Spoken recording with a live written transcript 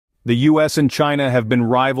The US and China have been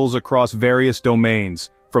rivals across various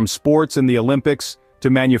domains, from sports and the Olympics,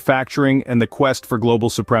 to manufacturing and the quest for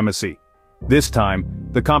global supremacy. This time,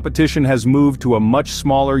 the competition has moved to a much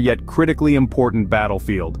smaller yet critically important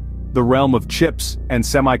battlefield, the realm of chips and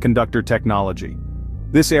semiconductor technology.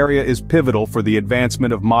 This area is pivotal for the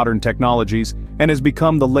advancement of modern technologies and has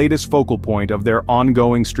become the latest focal point of their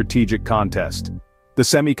ongoing strategic contest. The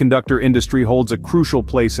semiconductor industry holds a crucial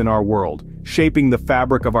place in our world, shaping the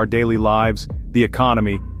fabric of our daily lives, the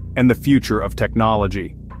economy, and the future of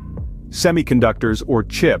technology. Semiconductors, or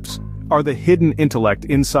chips, are the hidden intellect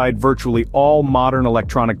inside virtually all modern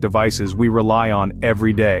electronic devices we rely on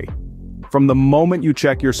every day. From the moment you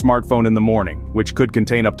check your smartphone in the morning, which could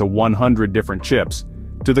contain up to 100 different chips,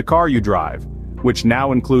 to the car you drive, which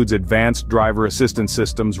now includes advanced driver assistance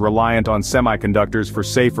systems reliant on semiconductors for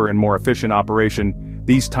safer and more efficient operation,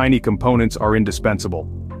 these tiny components are indispensable.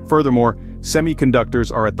 Furthermore,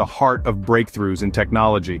 semiconductors are at the heart of breakthroughs in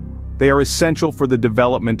technology. They are essential for the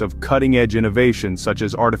development of cutting-edge innovations such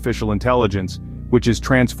as artificial intelligence, which is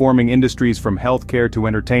transforming industries from healthcare to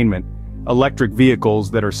entertainment, electric vehicles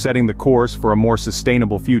that are setting the course for a more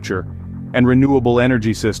sustainable future, and renewable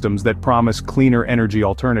energy systems that promise cleaner energy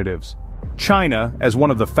alternatives. China, as one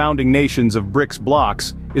of the founding nations of BRICS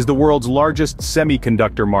blocs, is the world's largest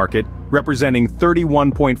semiconductor market, representing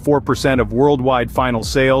 31.4% of worldwide final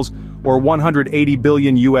sales, or 180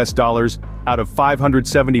 billion US dollars out of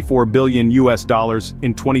 574 billion US dollars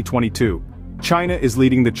in 2022. China is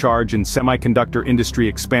leading the charge in semiconductor industry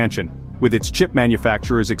expansion, with its chip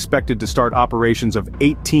manufacturers expected to start operations of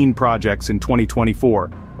 18 projects in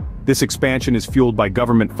 2024. This expansion is fueled by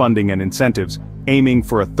government funding and incentives, aiming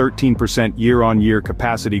for a 13% year-on-year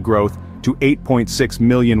capacity growth to 8.6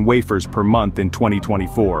 million wafers per month in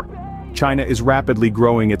 2024. China is rapidly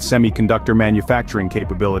growing its semiconductor manufacturing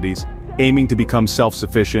capabilities, aiming to become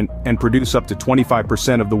self-sufficient and produce up to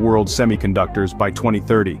 25% of the world's semiconductors by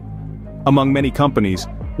 2030. Among many companies,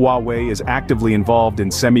 Huawei is actively involved in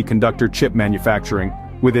semiconductor chip manufacturing,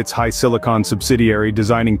 with its HiSilicon subsidiary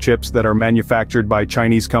designing chips that are manufactured by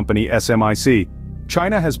Chinese company SMIC.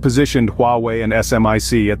 China has positioned Huawei and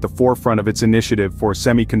SMIC at the forefront of its initiative for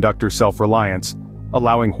semiconductor self-reliance,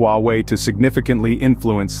 allowing Huawei to significantly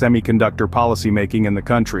influence semiconductor policymaking in the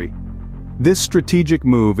country. This strategic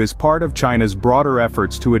move is part of China's broader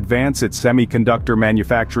efforts to advance its semiconductor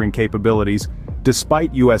manufacturing capabilities,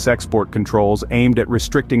 despite US export controls aimed at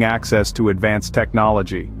restricting access to advanced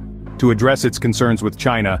technology. To address its concerns with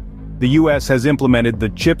China, the US has implemented the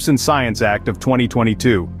CHIPS and Science Act of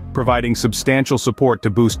 2022, providing substantial support to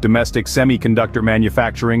boost domestic semiconductor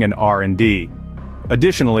manufacturing and R&D.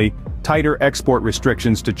 Additionally, tighter export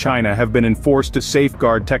restrictions to China have been enforced to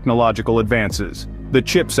safeguard technological advances. The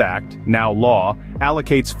CHIPS Act, now law,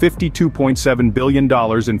 allocates $52.7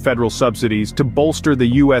 billion in federal subsidies to bolster the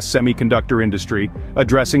US semiconductor industry,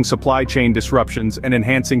 addressing supply chain disruptions and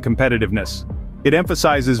enhancing competitiveness. It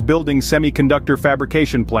emphasizes building semiconductor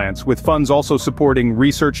fabrication plants, with funds also supporting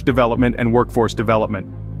research development and workforce development.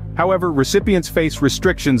 However, recipients face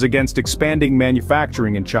restrictions against expanding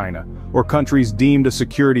manufacturing in China, or countries deemed a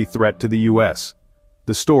security threat to the US.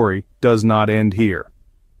 The story does not end here.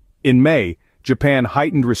 In May, Japan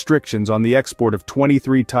heightened restrictions on the export of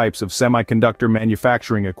 23 types of semiconductor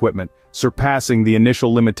manufacturing equipment, surpassing the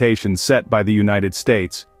initial limitations set by the United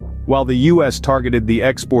States. While the US targeted the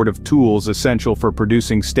export of tools essential for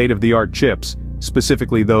producing state-of-the-art chips,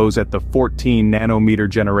 specifically those at the 14-nanometer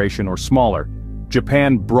generation or smaller,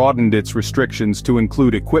 Japan broadened its restrictions to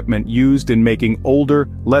include equipment used in making older,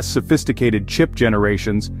 less sophisticated chip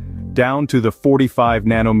generations down to the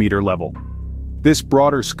 45-nanometer level. This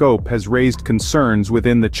broader scope has raised concerns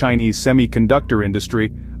within the Chinese semiconductor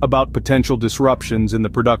industry about potential disruptions in the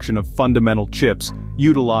production of fundamental chips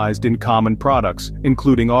utilized in common products,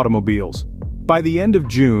 including automobiles. By the end of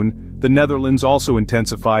June, the Netherlands also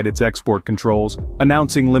intensified its export controls,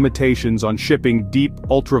 announcing limitations on shipping deep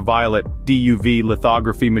ultraviolet (DUV)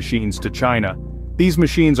 lithography machines to China. These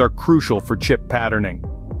machines are crucial for chip patterning.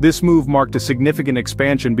 This move marked a significant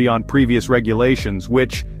expansion beyond previous regulations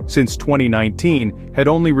which, since 2019, had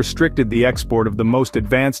only restricted the export of the most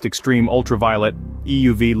advanced extreme ultraviolet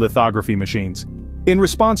 (EUV) lithography machines. In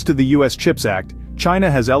response to the US CHIPS Act,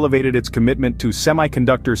 China has elevated its commitment to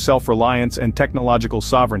semiconductor self-reliance and technological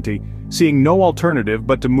sovereignty, seeing no alternative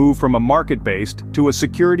but to move from a market-based to a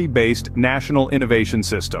security-based national innovation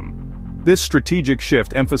system. This strategic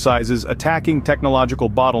shift emphasizes attacking technological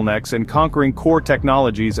bottlenecks and conquering core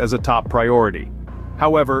technologies as a top priority.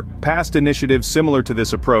 However, past initiatives similar to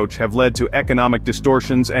this approach have led to economic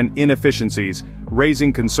distortions and inefficiencies,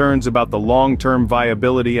 raising concerns about the long-term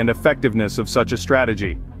viability and effectiveness of such a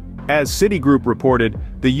strategy. As Citigroup reported,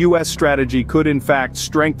 the U.S. strategy could in fact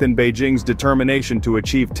strengthen Beijing's determination to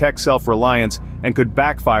achieve tech self-reliance and could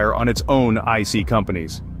backfire on its own IC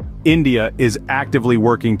companies. India is actively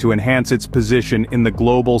working to enhance its position in the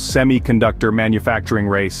global semiconductor manufacturing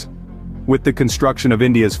race. With the construction of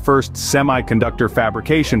India's first semiconductor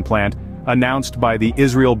fabrication plant, announced by the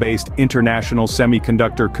Israel-based International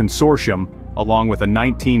Semiconductor Consortium, along with a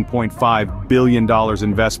 $19.5 billion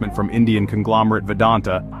investment from Indian conglomerate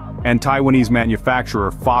Vedanta, and Taiwanese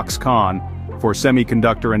manufacturer Foxconn for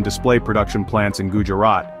semiconductor and display production plants in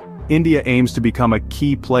Gujarat, India aims to become a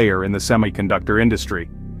key player in the semiconductor industry.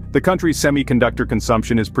 The country's semiconductor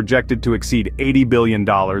consumption is projected to exceed $80 billion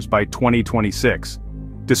by 2026.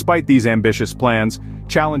 Despite these ambitious plans,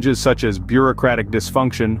 challenges such as bureaucratic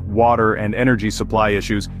dysfunction, water and energy supply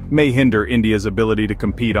issues may hinder India's ability to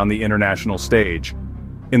compete on the international stage.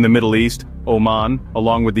 In the Middle East, Oman,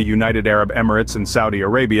 along with the United Arab Emirates and Saudi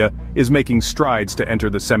Arabia, is making strides to enter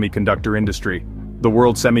the semiconductor industry. The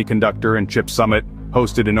World Semiconductor and Chip Summit,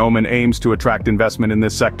 hosted in Oman, aims to attract investment in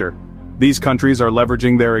this sector. These countries are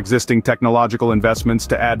leveraging their existing technological investments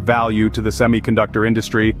to add value to the semiconductor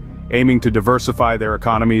industry, aiming to diversify their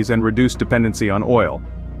economies and reduce dependency on oil.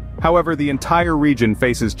 However, the entire region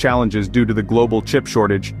faces challenges due to the global chip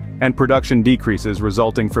shortage and production decreases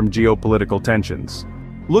resulting from geopolitical tensions.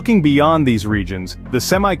 Looking beyond these regions, the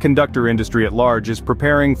semiconductor industry at large is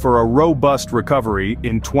preparing for a robust recovery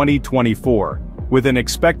in 2024, with an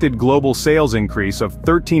expected global sales increase of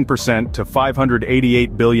 13% to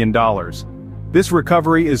 $588 billion. This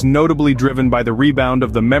recovery is notably driven by the rebound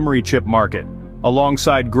of the memory chip market,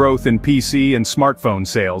 alongside growth in PC and smartphone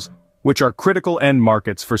sales, which are critical end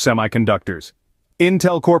markets for semiconductors.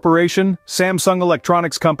 Intel Corporation, Samsung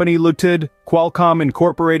Electronics Company Limited, Qualcomm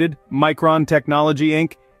Incorporated, Micron Technology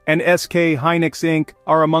Inc., and SK Hynix Inc.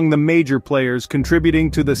 are among the major players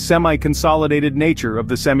contributing to the semi-consolidated nature of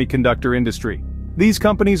the semiconductor industry. These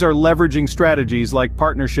companies are leveraging strategies like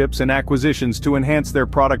partnerships and acquisitions to enhance their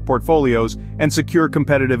product portfolios and secure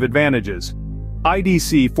competitive advantages.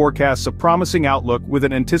 IDC forecasts a promising outlook with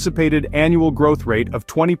an anticipated annual growth rate of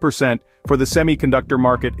 20% for the semiconductor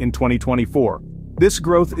market in 2024. This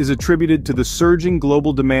growth is attributed to the surging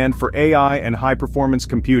global demand for AI and high-performance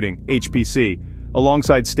computing, HPC,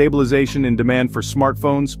 alongside stabilization in demand for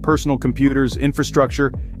smartphones, personal computers,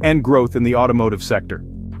 infrastructure, and growth in the automotive sector.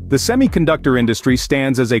 The semiconductor industry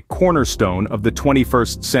stands as a cornerstone of the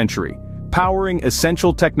 21st century, powering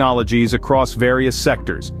essential technologies across various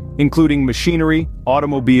sectors, including machinery,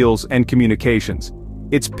 automobiles, and communications.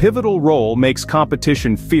 Its pivotal role makes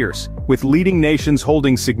competition fierce, with leading nations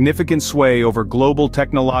holding significant sway over global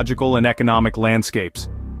technological and economic landscapes.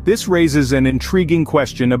 This raises an intriguing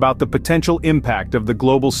question about the potential impact of the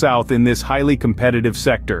Global South in this highly competitive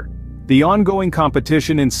sector. The ongoing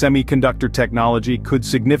competition in semiconductor technology could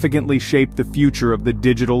significantly shape the future of the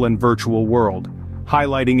digital and virtual world,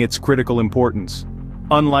 highlighting its critical importance.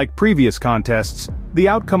 Unlike previous contests, the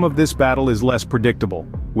outcome of this battle is less predictable,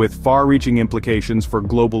 with far-reaching implications for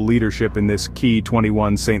global leadership in this key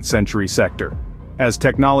 21st century sector. As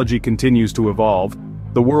technology continues to evolve,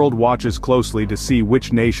 the world watches closely to see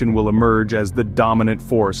which nation will emerge as the dominant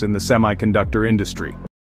force in the semiconductor industry.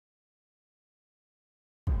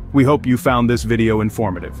 We hope you found this video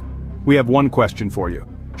informative. We have one question for you.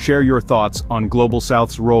 Share your thoughts on Global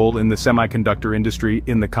South's role in the semiconductor industry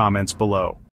in the comments below.